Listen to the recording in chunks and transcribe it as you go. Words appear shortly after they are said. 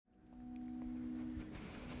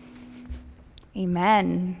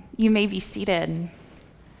Amen. You may be seated.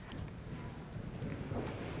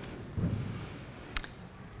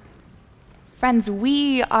 Friends,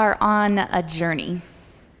 we are on a journey.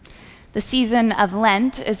 The season of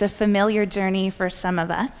Lent is a familiar journey for some of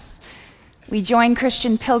us. We join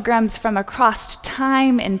Christian pilgrims from across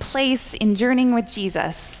time and place in journeying with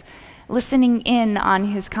Jesus, listening in on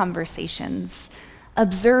his conversations,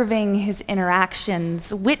 observing his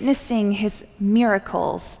interactions, witnessing his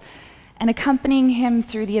miracles, and accompanying him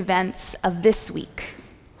through the events of this week,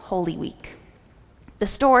 Holy Week. The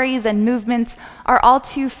stories and movements are all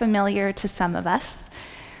too familiar to some of us.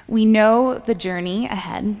 We know the journey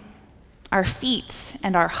ahead. Our feet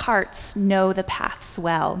and our hearts know the paths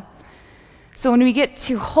well. So when we get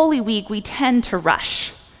to Holy Week, we tend to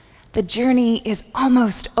rush. The journey is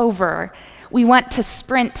almost over. We want to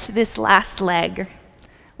sprint this last leg.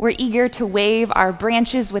 We're eager to wave our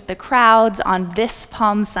branches with the crowds on this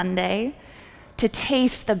Palm Sunday, to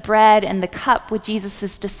taste the bread and the cup with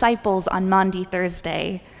Jesus' disciples on Maundy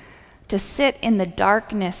Thursday, to sit in the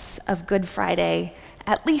darkness of Good Friday,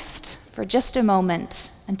 at least for just a moment,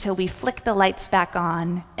 until we flick the lights back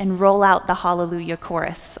on and roll out the Hallelujah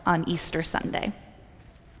chorus on Easter Sunday.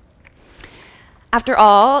 After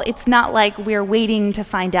all, it's not like we're waiting to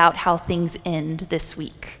find out how things end this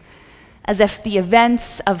week, as if the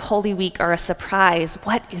events of Holy Week are a surprise.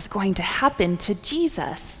 What is going to happen to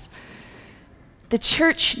Jesus? The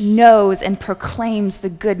church knows and proclaims the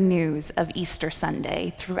good news of Easter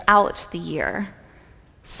Sunday throughout the year.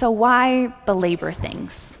 So why belabor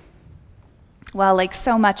things? Well, like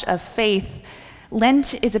so much of faith,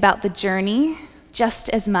 Lent is about the journey just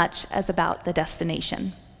as much as about the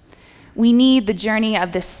destination. We need the journey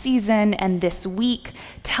of this season and this week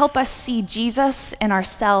to help us see Jesus and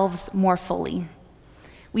ourselves more fully.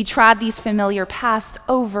 We trod these familiar paths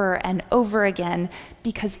over and over again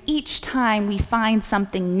because each time we find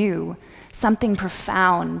something new, something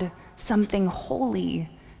profound, something holy,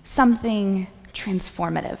 something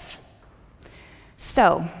transformative.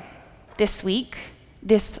 So, this week,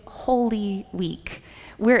 this Holy Week,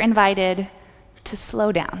 we're invited to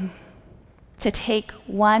slow down, to take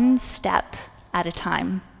one step at a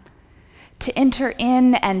time, to enter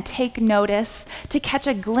in and take notice, to catch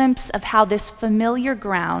a glimpse of how this familiar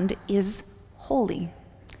ground is holy,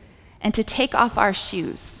 and to take off our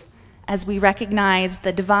shoes as we recognize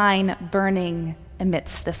the divine burning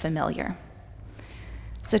amidst the familiar.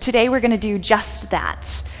 So today we're going to do just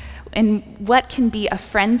that. In what can be a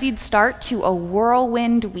frenzied start to a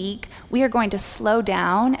whirlwind week, we are going to slow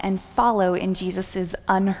down and follow in Jesus'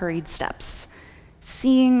 unhurried steps,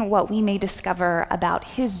 seeing what we may discover about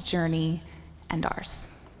his journey and ours.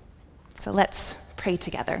 So let's pray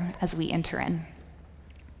together as we enter in.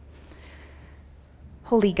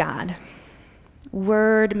 Holy God,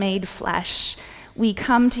 Word made flesh, we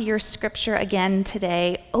come to your scripture again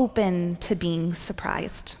today, open to being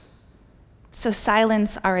surprised. So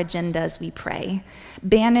silence our agendas, we pray.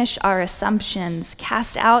 Banish our assumptions,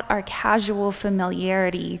 cast out our casual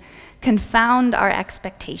familiarity, confound our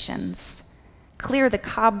expectations. Clear the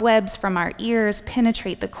cobwebs from our ears,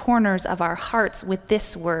 penetrate the corners of our hearts with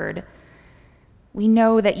this word. We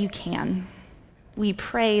know that you can. We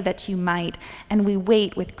pray that you might, and we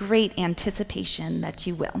wait with great anticipation that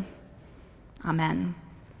you will. Amen.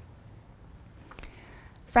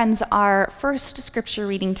 Friends, our first scripture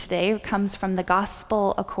reading today comes from the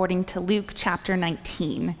Gospel according to Luke chapter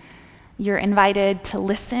 19. You're invited to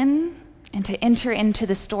listen and to enter into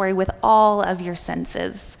the story with all of your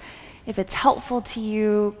senses. If it's helpful to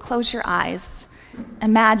you, close your eyes.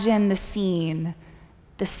 Imagine the scene,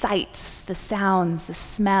 the sights, the sounds, the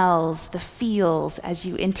smells, the feels as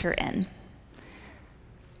you enter in.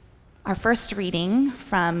 Our first reading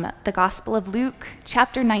from the Gospel of Luke,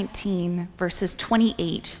 chapter 19, verses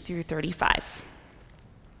 28 through 35.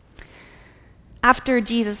 After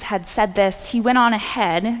Jesus had said this, he went on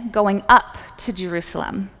ahead, going up to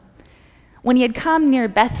Jerusalem. When he had come near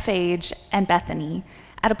Bethphage and Bethany,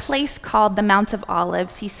 at a place called the Mount of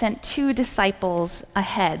Olives, he sent 2 disciples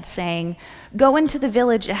ahead, saying, "Go into the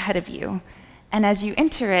village ahead of you, and as you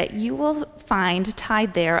enter it, you will find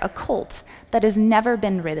tied there a colt that has never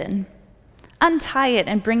been ridden. Untie it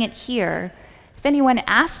and bring it here. If anyone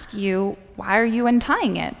asks you, 'Why are you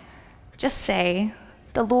untying it?' just say,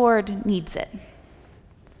 'The Lord needs it.'"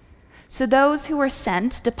 So those who were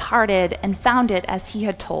sent departed and found it as he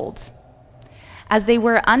had told. As they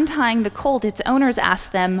were untying the colt, its owners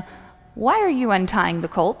asked them, "Why are you untying the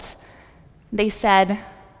colt?" They said,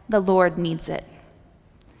 "The Lord needs it."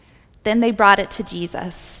 Then they brought it to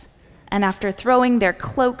Jesus, and after throwing their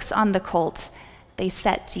cloaks on the colt, they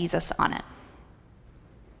set Jesus on it.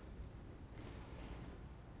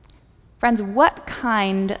 Friends, what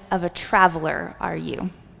kind of a traveler are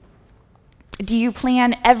you? Do you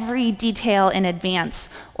plan every detail in advance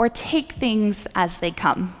or take things as they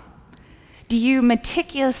come? Do you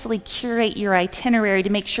meticulously curate your itinerary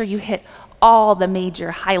to make sure you hit all the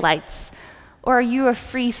major highlights? Or are you a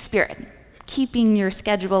free spirit, keeping your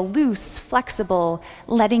schedule loose, flexible,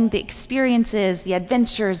 letting the experiences, the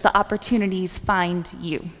adventures, the opportunities find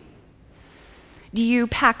you? Do you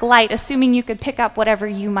pack light, assuming you could pick up whatever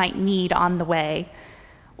you might need on the way?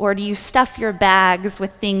 Or do you stuff your bags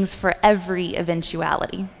with things for every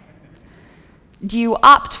eventuality? Do you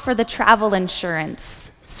opt for the travel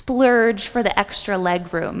insurance, splurge for the extra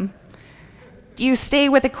legroom? Do you stay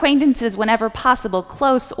with acquaintances whenever possible,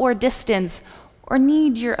 close or distance, or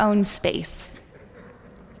need your own space?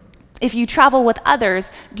 If you travel with others,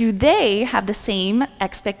 do they have the same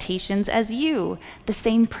expectations as you, the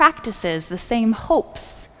same practices, the same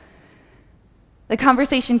hopes? The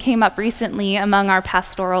conversation came up recently among our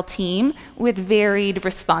pastoral team with varied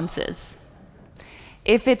responses.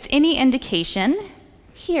 If it's any indication,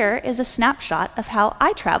 here is a snapshot of how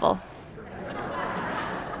I travel.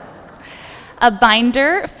 A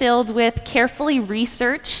binder filled with carefully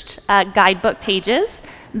researched guidebook pages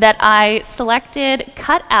that I selected,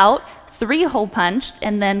 cut out, 3-hole punched,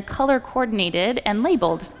 and then color coordinated and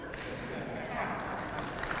labeled.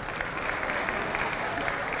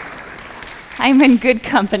 I'm in good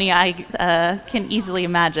company, I can easily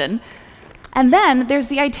imagine. And then there's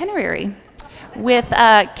the itinerary with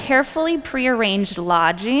carefully prearranged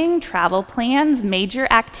lodging, travel plans, major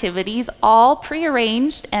activities, all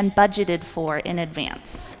prearranged and budgeted for in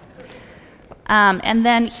advance. And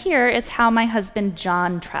then here is how my husband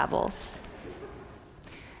John travels.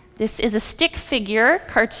 This is a stick figure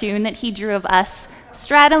cartoon that he drew of us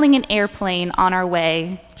straddling an airplane on our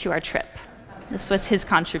way to our trip. This was his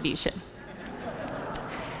contribution.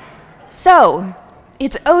 So,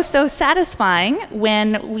 it's oh so satisfying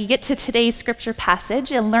when we get to today's scripture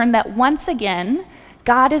passage and learn that once again,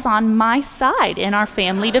 God is on my side in our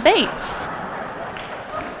family debates.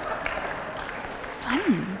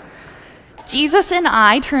 Fun. Jesus and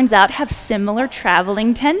I, turns out, have similar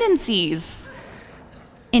traveling tendencies.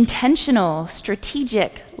 Intentional,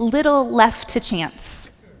 strategic, little left to chance.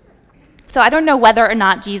 So I don't know whether or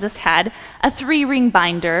not Jesus had a 3-ring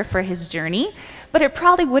binder for his journey, but it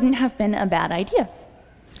probably wouldn't have been a bad idea.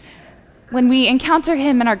 When we encounter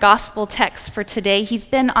him in our gospel text for today, he's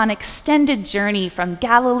been on an extended journey from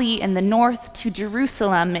Galilee in the north to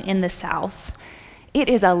Jerusalem in the south. It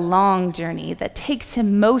is a long journey that takes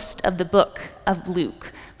him most of the book of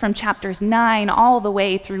Luke, from chapters 9 all the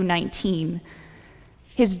way through 19.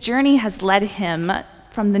 His journey has led him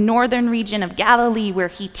from the northern region of Galilee, where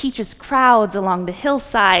he teaches crowds along the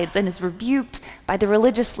hillsides and is rebuked by the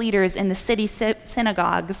religious leaders in the city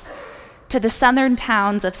synagogues, to the southern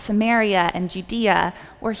towns of Samaria and Judea,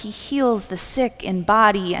 where he heals the sick in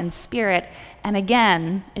body and spirit, and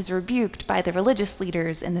again is rebuked by the religious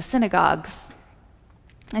leaders in the synagogues.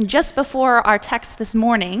 And just before our text this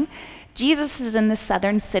morning, Jesus is in the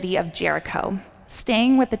southern city of Jericho,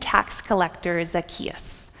 staying with the tax collector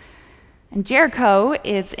Zacchaeus. And Jericho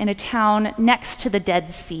is in a town next to the Dead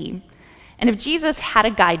Sea. And if Jesus had a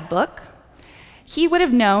guidebook, he would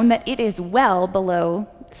have known that it is well below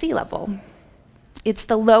sea level. It's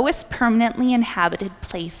the lowest permanently inhabited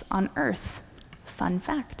place on earth. Fun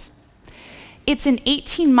fact. It's an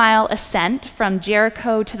 18-mile ascent from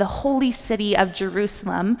Jericho to the holy city of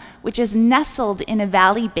Jerusalem, which is nestled in a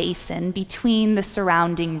valley basin between the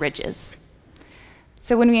surrounding ridges.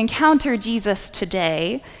 So when we encounter Jesus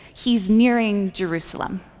today, he's nearing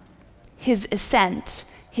Jerusalem. His ascent,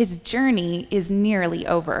 his journey is nearly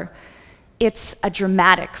over. It's a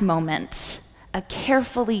dramatic moment, a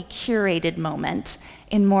carefully curated moment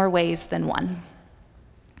in more ways than one.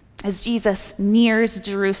 As Jesus nears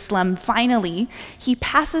Jerusalem, finally, he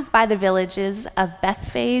passes by the villages of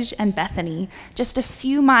Bethphage and Bethany, just a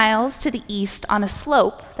few miles to the east on a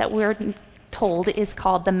slope that we're told is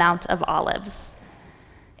called the Mount of Olives.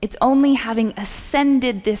 It's only having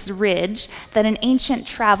ascended this ridge that an ancient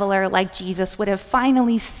traveler like Jesus would have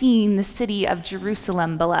finally seen the city of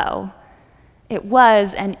Jerusalem below. It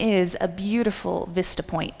was and is a beautiful vista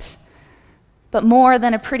point. But more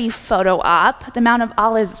than a pretty photo op, the Mount of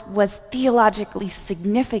Olives was theologically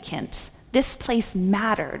significant. This place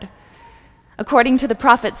mattered. According to the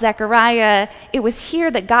prophet Zechariah, it was here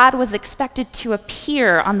that God was expected to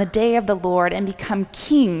appear on the day of the Lord and become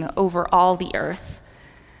king over all the earth.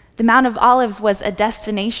 The Mount of Olives was a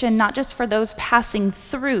destination not just for those passing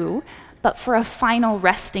through, but for a final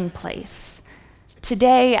resting place.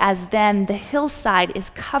 Today, as then, the hillside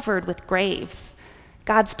is covered with graves.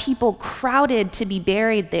 God's people crowded to be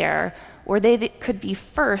buried there, or they could be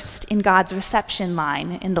first in God's reception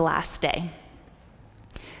line in the last day.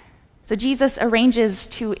 So Jesus arranges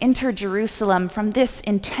to enter Jerusalem from this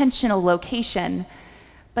intentional location,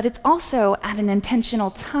 but it's also at an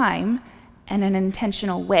intentional time and an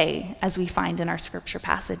intentional way, as we find in our scripture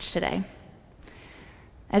passage today.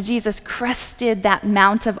 As Jesus crested that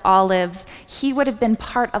Mount of Olives, he would have been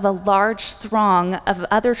part of a large throng of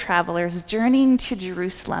other travelers journeying to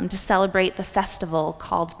Jerusalem to celebrate the festival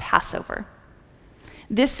called Passover.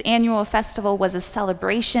 This annual festival was a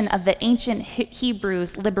celebration of the ancient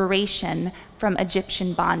Hebrews' liberation from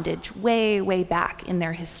Egyptian bondage way, way back in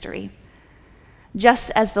their history.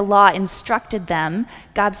 Just as the law instructed them,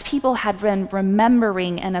 God's people had been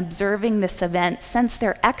remembering and observing this event since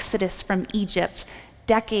their exodus from Egypt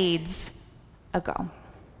decades ago.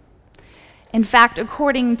 In fact,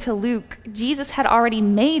 according to Luke, Jesus had already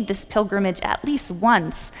made this pilgrimage at least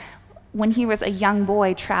once when he was a young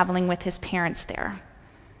boy traveling with his parents there.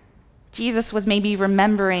 Jesus was maybe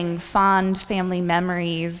remembering fond family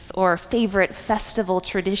memories or favorite festival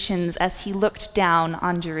traditions as he looked down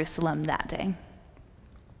on Jerusalem that day.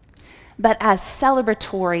 But as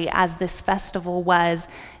celebratory as this festival was,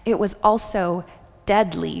 it was also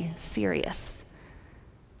deadly serious.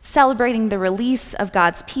 Celebrating the release of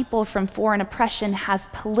God's people from foreign oppression has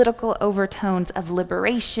political overtones of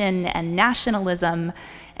liberation and nationalism,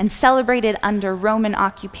 and celebrated under Roman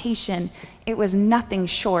occupation, it was nothing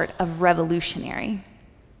short of revolutionary.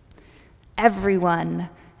 Everyone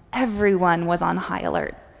was on high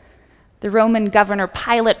alert. The Roman governor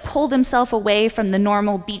Pilate pulled himself away from the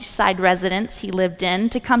normal beachside residence he lived in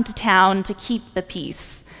to come to town to keep the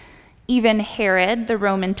peace. Even Herod, the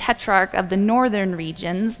Roman tetrarch of the northern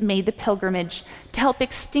regions, made the pilgrimage to help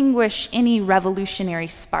extinguish any revolutionary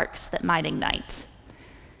sparks that might ignite.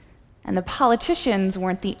 And the politicians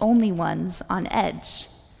weren't the only ones on edge.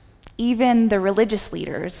 Even the religious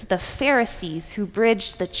leaders, the Pharisees who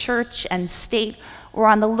bridged the church and state, were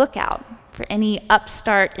on the lookout for any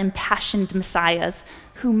upstart, impassioned messiahs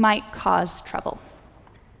who might cause trouble.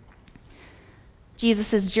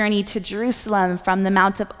 Jesus' journey to Jerusalem from the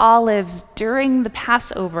Mount of Olives during the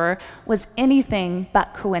Passover was anything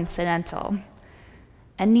but coincidental,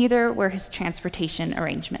 and neither were his transportation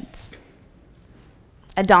arrangements.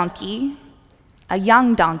 A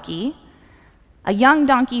young donkey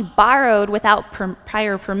borrowed without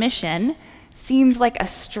prior permission seems like a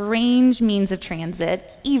strange means of transit,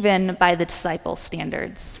 even by the disciples'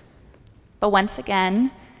 standards. But once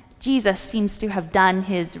again, Jesus seems to have done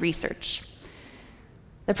his research.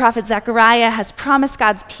 The prophet Zechariah has promised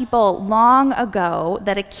God's people long ago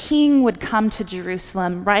that a king would come to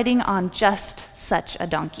Jerusalem riding on just such a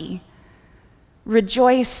donkey.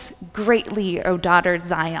 Rejoice greatly, O daughter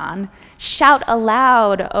Zion. Shout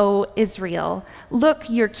aloud, O Israel. Look,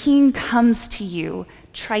 your king comes to you.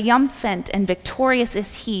 Triumphant and victorious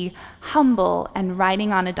is he, humble and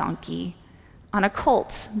riding on a donkey, on a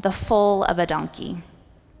colt, the foal of a donkey.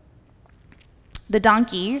 The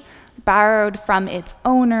donkey, borrowed from its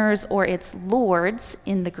owners or its lords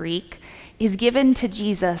in the Greek, is given to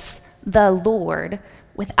Jesus, the Lord,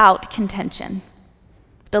 without contention.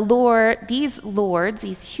 These lords,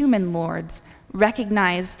 these human lords,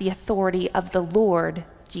 recognize the authority of the Lord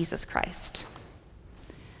Jesus Christ.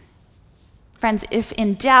 Friends, if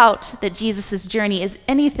in doubt that Jesus' journey is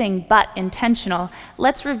anything but intentional,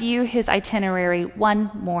 let's review his itinerary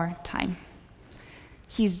one more time.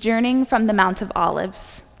 He's journeying from the Mount of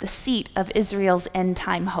Olives, the seat of Israel's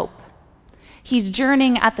end-time hope. He's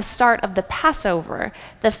journeying at the start of the Passover,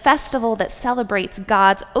 the festival that celebrates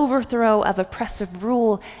God's overthrow of oppressive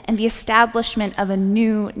rule and the establishment of a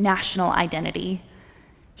new national identity.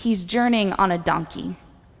 He's journeying on a donkey,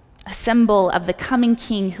 a symbol of the coming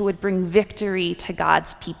king who would bring victory to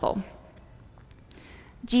God's people.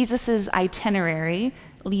 Jesus' itinerary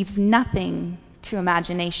leaves nothing to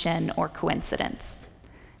imagination or coincidence.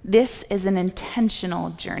 This is an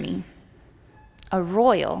intentional journey, a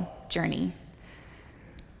royal journey.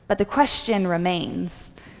 But the question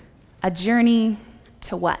remains, a journey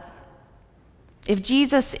to what? If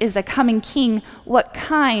Jesus is a coming king, what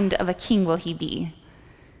kind of a king will he be?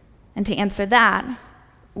 And to answer that,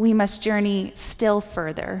 we must journey still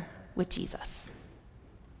further with Jesus.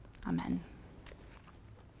 Amen.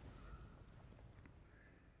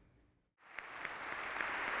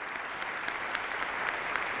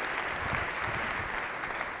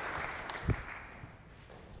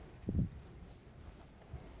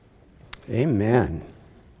 Amen.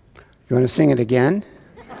 You want to sing it again?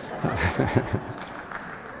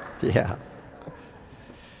 Yeah.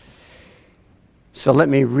 So let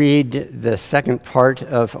me read the second part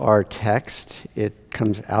of our text. It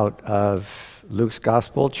comes out of Luke's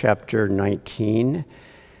Gospel, chapter 19,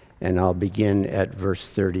 and I'll begin at verse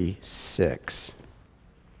 36.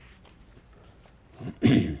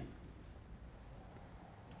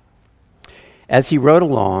 As he rode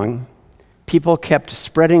along, people kept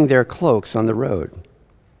spreading their cloaks on the road.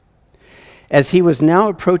 As he was now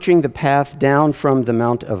approaching the path down from the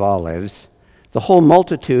Mount of Olives, the whole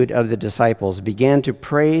multitude of the disciples began to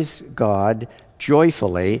praise God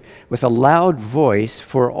joyfully with a loud voice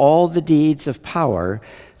for all the deeds of power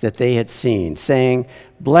that they had seen, saying,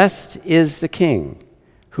 "Blessed is the King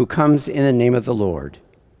who comes in the name of the Lord.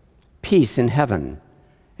 Peace in heaven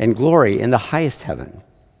and glory in the highest heaven."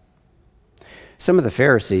 Some of the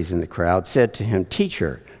Pharisees in the crowd said to him,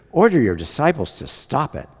 "Teacher, order your disciples to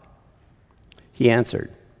stop it." He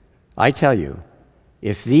answered, "I tell you,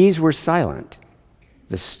 if these were silent,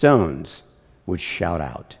 the stones would shout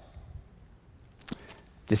out."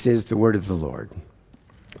 This is the word of the Lord.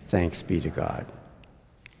 Thanks be to God.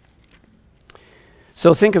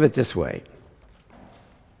 So think of it this way.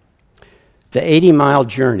 The 80-mile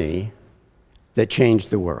journey that changed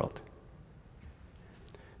the world.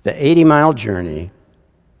 The 80-mile journey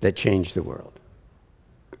that changed the world.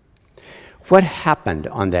 What happened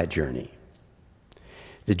on that journey?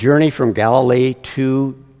 The journey from Galilee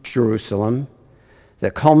to Jerusalem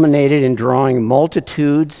that culminated in drawing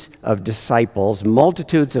multitudes of disciples,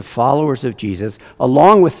 multitudes of followers of Jesus,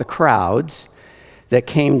 along with the crowds that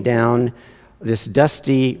came down this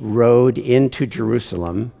dusty road into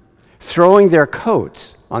Jerusalem, throwing their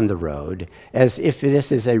coats on the road as if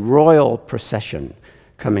this is a royal procession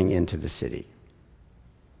coming into the city.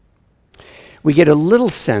 We get a little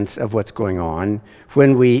sense of what's going on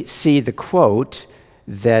when we see the quote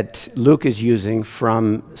that Luke is using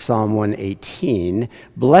from Psalm 118,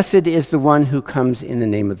 "Blessed is the one who comes in the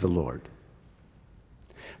name of the Lord."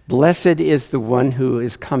 Blessed is the one who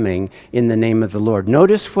is coming in the name of the Lord.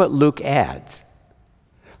 Notice what Luke adds.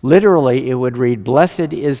 Literally, it would read,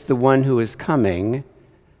 "Blessed is the one who is coming,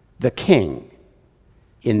 the King,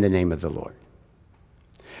 in the name of the Lord."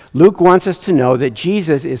 Luke wants us to know that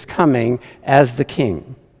Jesus is coming as the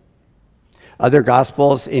King. Other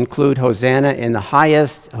Gospels include Hosanna in the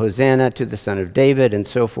highest, Hosanna to the Son of David, and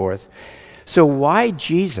so forth. So why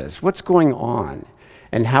Jesus? What's going on?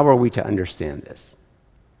 And how are we to understand this?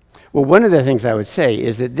 Well, one of the things I would say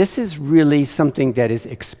is that this is really something that is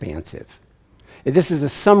expansive. This is a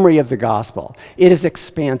summary of the gospel. It is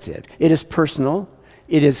expansive. It is personal,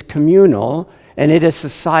 it is communal, and it is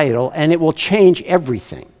societal, and it will change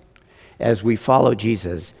everything as we follow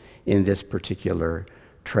Jesus in this particular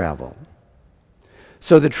travel.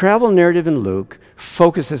 So the travel narrative in Luke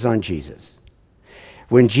focuses on Jesus.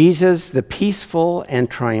 When Jesus, the peaceful and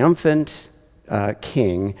triumphant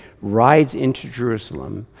king, rides into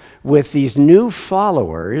Jerusalem with these new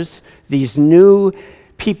followers, these new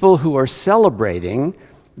people who are celebrating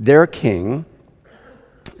their king,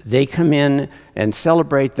 they come in and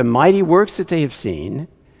celebrate the mighty works that they have seen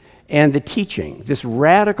and the teaching, this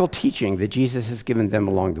radical teaching that Jesus has given them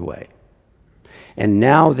along the way. And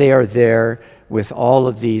now they are there with all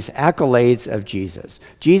of these accolades of Jesus.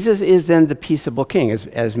 Jesus is then the peaceable king,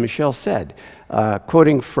 as Michelle said,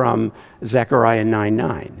 quoting from Zechariah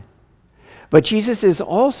 9:9. But Jesus is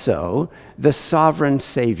also the sovereign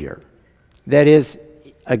Savior. That is,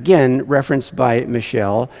 again, referenced by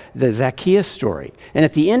Michelle, the Zacchaeus story. And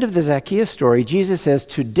at the end of the Zacchaeus story, Jesus says,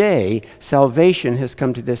 "Today, salvation has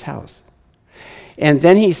come to this house." And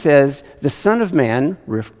then he says, the Son of Man,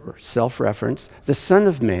 self-reference, the Son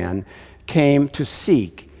of Man came to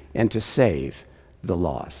seek and to save the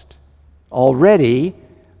lost. Already,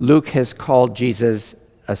 Luke has called Jesus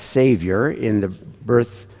a Savior in the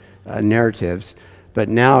birth narratives, but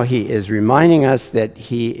now he is reminding us that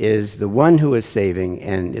he is the one who is saving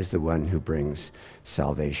and is the one who brings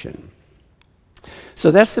salvation.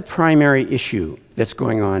 So that's the primary issue that's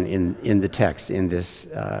going on in the text, in this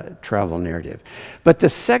travel narrative. But the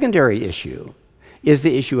secondary issue is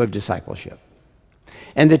the issue of discipleship.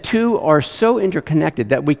 And the two are so interconnected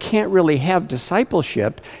that we can't really have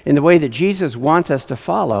discipleship in the way that Jesus wants us to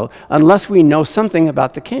follow unless we know something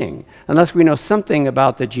about the King, unless we know something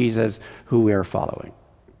about the Jesus who we are following.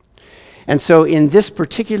 And so in this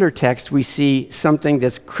particular text, we see something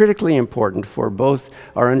that's critically important for both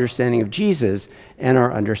our understanding of Jesus and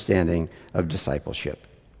our understanding of discipleship.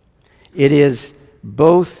 It is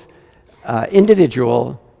both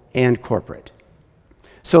individual and corporate.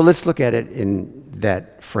 So let's look at it in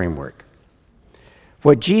that framework.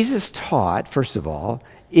 What Jesus taught, first of all,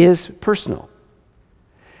 is personal.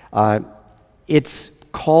 It's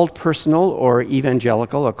called personal or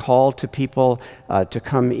evangelical, a call to people to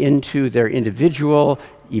come into their individual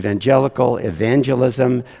evangelical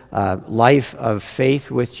evangelism, life of faith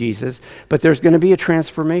with Jesus, but there's going to be a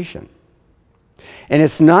transformation. And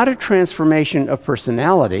it's not a transformation of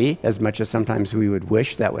personality, as much as sometimes we would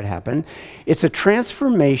wish that would happen. It's a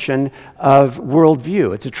transformation of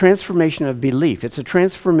worldview. It's a transformation of belief. It's a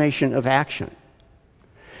transformation of action.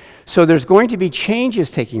 So there's going to be changes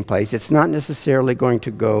taking place. It's not necessarily going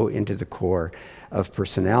to go into the core of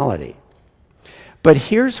personality. But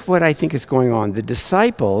here's what I think is going on. The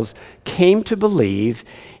disciples came to believe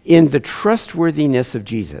in the trustworthiness of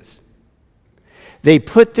Jesus. They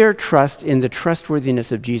put their trust in the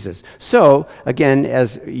trustworthiness of Jesus. So, again,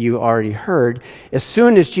 as you already heard, as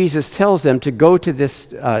soon as Jesus tells them to go to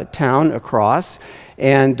this town across,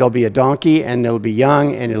 and there'll be a donkey, and it'll be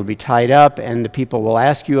young, and it'll be tied up, and the people will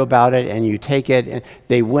ask you about it, and you take it. And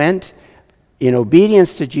they went in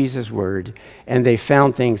obedience to Jesus' word, and they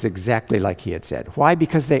found things exactly like he had said. Why?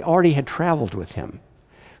 Because they already had traveled with him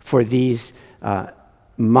for these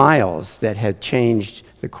miles that had changed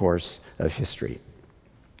the course of history.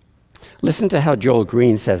 Listen to how Joel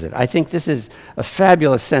Green says it. I think this is a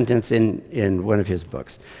fabulous sentence in one of his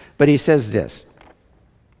books. But he says this: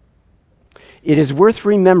 "It is worth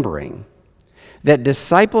remembering that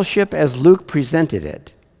discipleship as Luke presented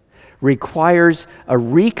it requires a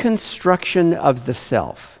reconstruction of the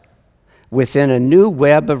self within a new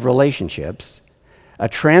web of relationships, a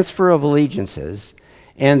transfer of allegiances,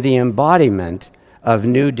 and the embodiment of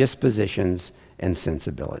new dispositions and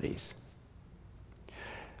sensibilities."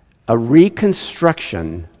 A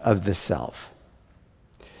reconstruction of the self.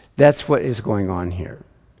 That's what is going on here.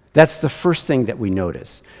 That's the first thing that we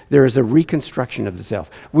notice. There is a reconstruction of the self.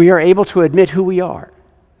 We are able to admit who we are.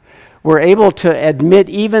 We're able to admit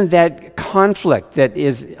even that conflict that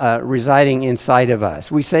is residing inside of us.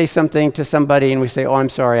 We say something to somebody and we say, "Oh, I'm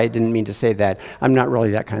sorry, I didn't mean to say that. I'm not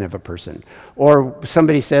really that kind of a person." Or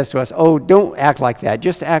somebody says to us, "Oh, don't act like that.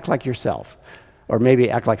 Just act like yourself." Or maybe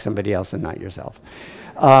act like somebody else and not yourself.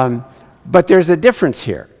 But there's a difference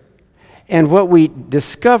here. And what we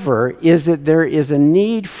discover is that there is a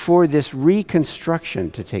need for this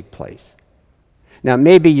reconstruction to take place. Now,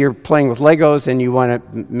 maybe you're playing with Legos and you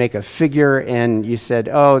want to make a figure and you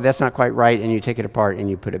said, "Oh, that's not quite right," and you take it apart and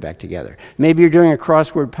you put it back together. Maybe you're doing a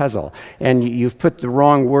crossword puzzle and you've put the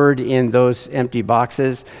wrong word in those empty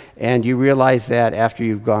boxes and you realize that after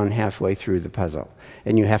you've gone halfway through the puzzle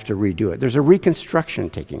and you have to redo it. There's a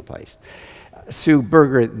reconstruction taking place. Sue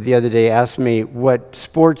Berger the other day asked me what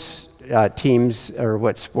sports teams or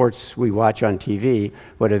what sports we watch on TV,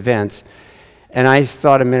 what events. And I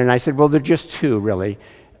thought a minute and I said, well, they're just two, really.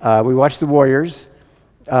 We watch the Warriors,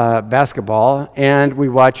 basketball, and we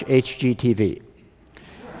watch HGTV.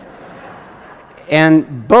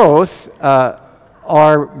 And both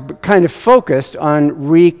are kind of focused on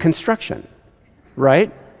reconstruction,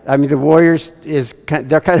 right? I mean, the Warriors,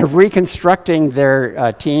 they're kind of reconstructing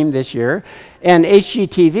their team this year. And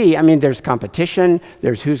HGTV, I mean, there's competition,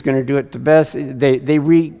 there's who's going to do it the best. They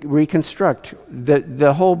reconstruct.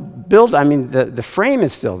 The whole build, I mean, the frame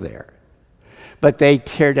is still there. But they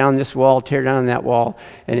tear down this wall, tear down that wall,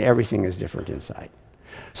 and everything is different inside.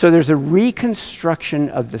 So there's a reconstruction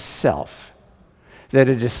of the self that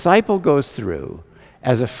a disciple goes through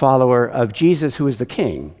as a follower of Jesus, who is the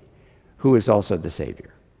King, who is also the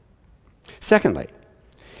Savior. Secondly,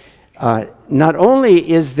 not only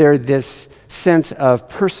is there this sense of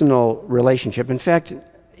personal relationship, in fact,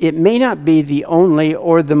 it may not be the only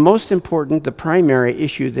or the most important, the primary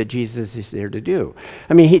issue that Jesus is there to do.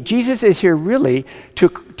 I mean, Jesus is here really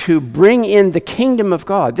to bring in the kingdom of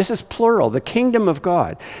God. This is plural, the kingdom of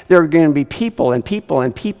God. There are going to be people and people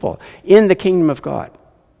and people in the kingdom of God.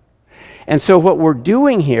 And so what we're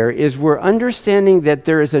doing here is we're understanding that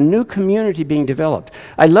there is a new community being developed.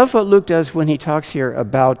 I love what Luke does when he talks here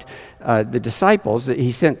about the disciples.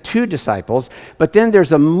 He sent 2 disciples, but then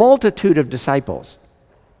there's a multitude of disciples.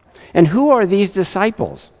 And who are these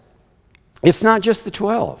disciples? It's not just the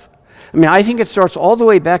 12. I mean, I think it starts all the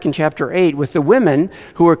way back in chapter 8 with the women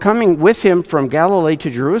who are coming with him from Galilee to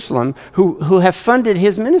Jerusalem who have funded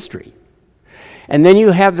his ministry. And then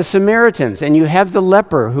you have the Samaritans, and you have the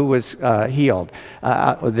leper who was healed,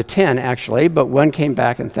 or the 10 actually, but one came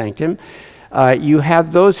back and thanked him. You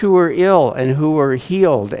have those who were ill and who were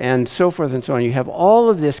healed, and so forth and so on. You have all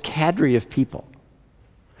of this cadre of people.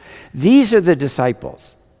 These are the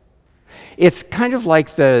disciples. It's kind of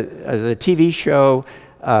like the TV show,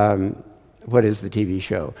 what is the TV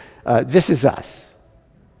show? This Is Us.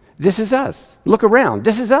 This is us. Look around.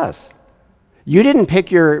 This is us. You didn't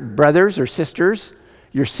pick your brothers or sisters.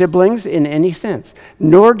 your siblings in any sense,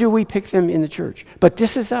 nor do we pick them in the church. But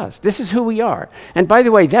this is us. This is who we are. And by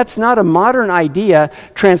the way, that's not a modern idea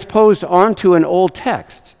transposed onto an old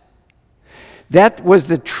text. That was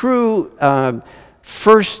the true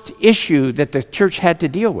first issue that the church had to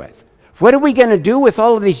deal with. What are we going to do with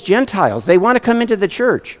all of these Gentiles? They want to come into the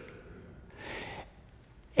church.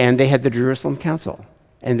 And they had the Jerusalem Council,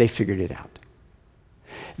 and they figured it out.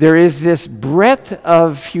 There is this breadth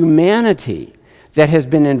of humanity that has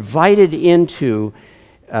been invited into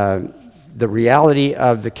the reality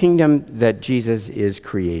of the kingdom that Jesus is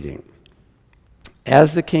creating.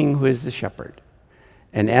 As the king who is the shepherd,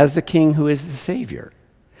 and as the king who is the savior,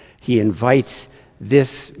 he invites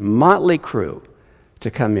this motley crew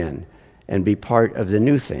to come in and be part of the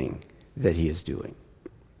new thing that he is doing.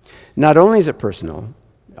 Not only is it personal,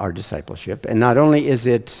 our discipleship, and not only is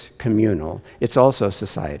it communal, it's also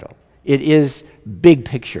societal. It is big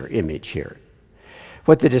picture image here.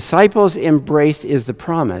 What the disciples embraced is the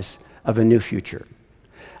promise of a new future.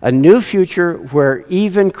 A new future where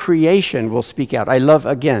even creation will speak out. I love,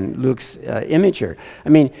 again, Luke's image here. I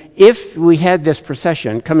mean, if we had this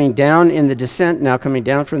procession coming down in the descent now, coming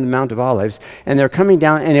down from the Mount of Olives, and they're coming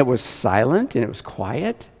down and it was silent and it was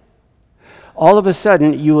quiet, all of a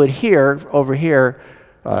sudden you would hear over here,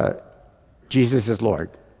 Jesus is Lord.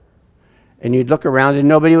 And you'd look around and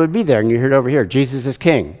nobody would be there, and you hear it over here, Jesus is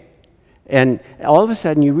King. And all of a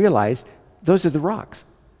sudden you realize those are the rocks.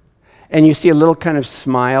 And you see a little kind of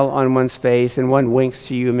smile on one's face, and one winks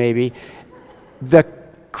to you maybe. The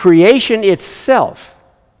creation itself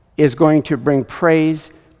is going to bring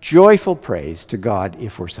praise, joyful praise to God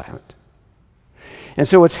if we're silent. And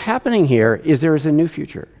so what's happening here is there is a new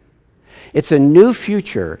future. It's a new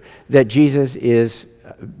future that Jesus is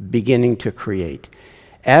beginning to create.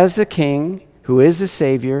 As the King, who is the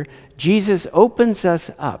Savior, Jesus opens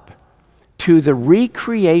us up to the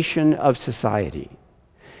recreation of society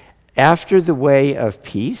after the way of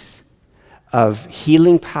peace, of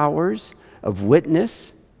healing powers, of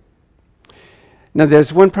witness. Now,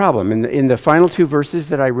 there's one problem. In the final two verses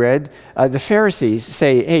that I read, the Pharisees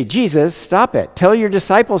say, hey, Jesus, stop it. Tell your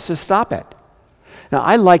disciples to stop it. Now,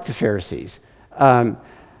 I like the Pharisees. I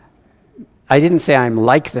didn't say I'm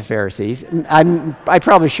like the Pharisees. I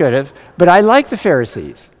probably should have, but I like the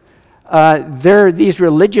Pharisees. They're these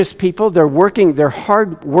religious people. They're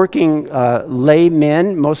hard-working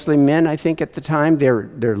laymen, mostly men, I think, at the time.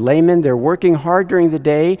 They're laymen. They're working hard during the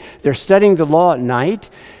day. They're studying the law at night.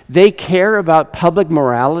 They care about public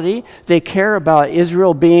morality. They care about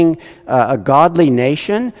Israel being a godly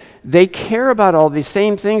nation. They care about all these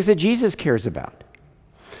same things that Jesus cares about.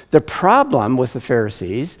 The problem with the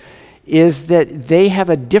Pharisees is that they have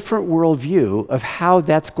a different worldview of how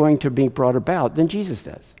that's going to be brought about than Jesus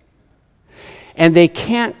does. And they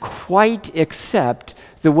can't quite accept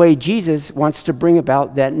the way Jesus wants to bring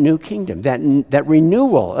about that new kingdom, that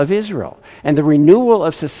renewal of Israel and the renewal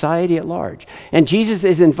of society at large. And Jesus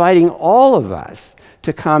is inviting all of us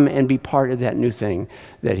to come and be part of that new thing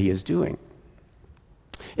that he is doing.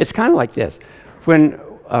 It's kind of like this. When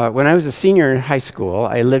I was a senior in high school,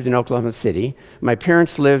 I lived in Oklahoma City. My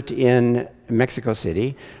parents lived in Mexico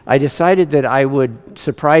City. I decided that I would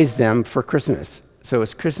surprise them for Christmas. So it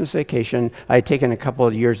was Christmas vacation. I had taken a couple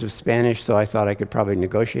of years of Spanish, so I thought I could probably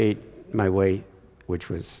negotiate my way, which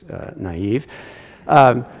was naive.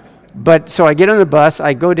 But so I get on the bus,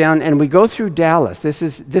 I go down, and we go through Dallas. This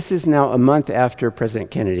is now a month after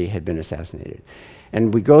President Kennedy had been assassinated.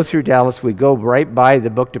 And we go through Dallas, we go right by the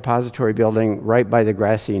book depository building, right by the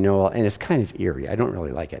grassy knoll, and it's kind of eerie. I don't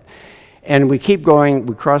really like it. And we keep going,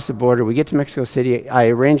 we cross the border, we get to Mexico City. I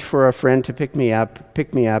arranged for a friend to pick me up,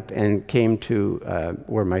 and came to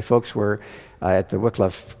where my folks were at the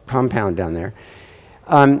Wycliffe compound down there.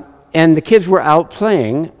 And the kids were out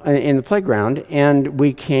playing in the playground, and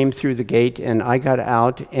we came through the gate, and I got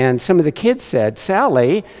out, and some of the kids said,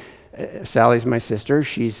 Sally's my sister,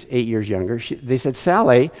 she's 8 years younger. They said,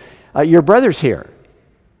 Sally, your brother's here.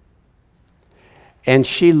 And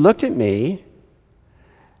she looked at me,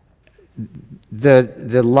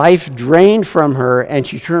 the life drained from her, and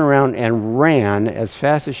she turned around and ran as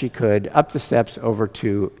fast as she could up the steps over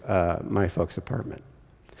to my folks' apartment.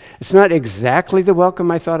 It's not exactly the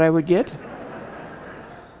welcome I thought I would get.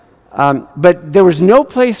 But there was no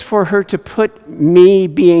place for her to put me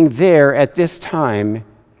being there at this time.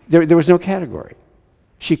 There was no category.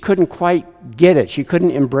 She couldn't quite get it. She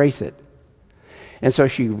couldn't embrace it. And so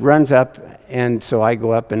she runs up, and so I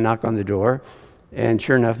go up and knock on the door. And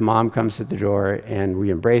sure enough, Mom comes to the door, and we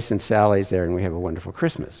embrace, and Sally's there, and we have a wonderful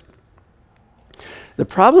Christmas. The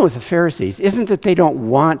problem with the Pharisees isn't that they don't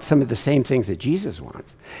want some of the same things that Jesus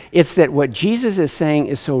wants. It's that what Jesus is saying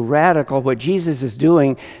is so radical, what Jesus is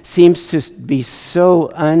doing seems to be so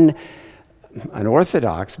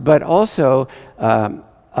unorthodox, but also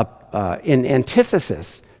in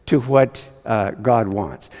antithesis to what God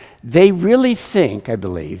wants. They really think, I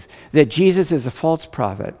believe, that Jesus is a false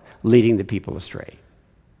prophet leading the people astray.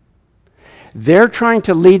 They're trying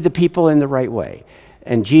to lead the people in the right way.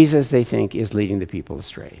 And Jesus, they think, is leading the people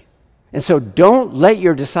astray. And so don't let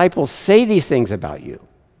your disciples say these things about you.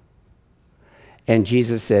 And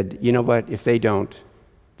Jesus said, you know what? If they don't,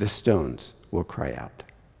 the stones will cry out.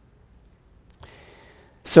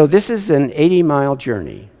 So this is an 80-mile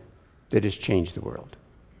journey that has changed the world.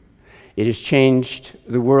 It has changed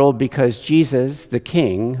the world because Jesus, the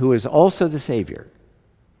King, who is also the Savior,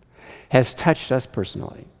 has touched us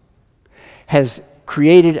personally, has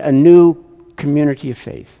created a new community of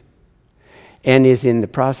faith, and is in the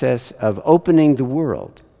process of opening the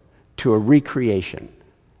world to a recreation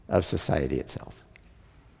of society itself.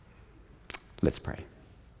 Let's pray.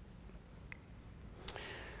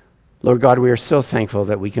 Lord God, we are so thankful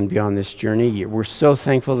that we can be on this journey. We're so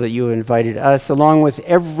thankful that you invited us, along with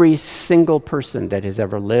every single person that has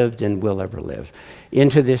ever lived and will ever live,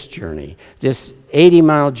 into this journey, this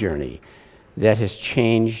 80-mile journey that has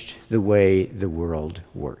changed the way the world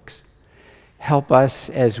works. Help us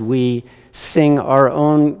as we sing our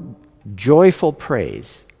own joyful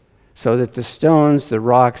praise so that the stones, the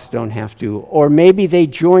rocks don't have to, or maybe they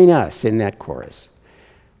join us in that chorus.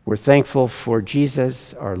 We're thankful for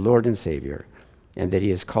Jesus, our Lord and Savior, and that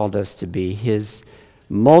he has called us to be his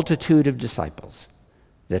multitude of disciples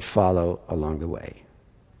that follow along the way.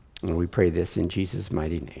 And we pray this in Jesus'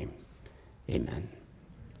 mighty name. Amen.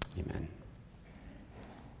 Amen.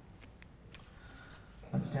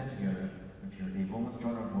 Let's stand together. If you're able, let's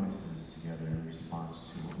join our voices together in response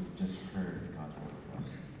to what we've just heard in God's word for us.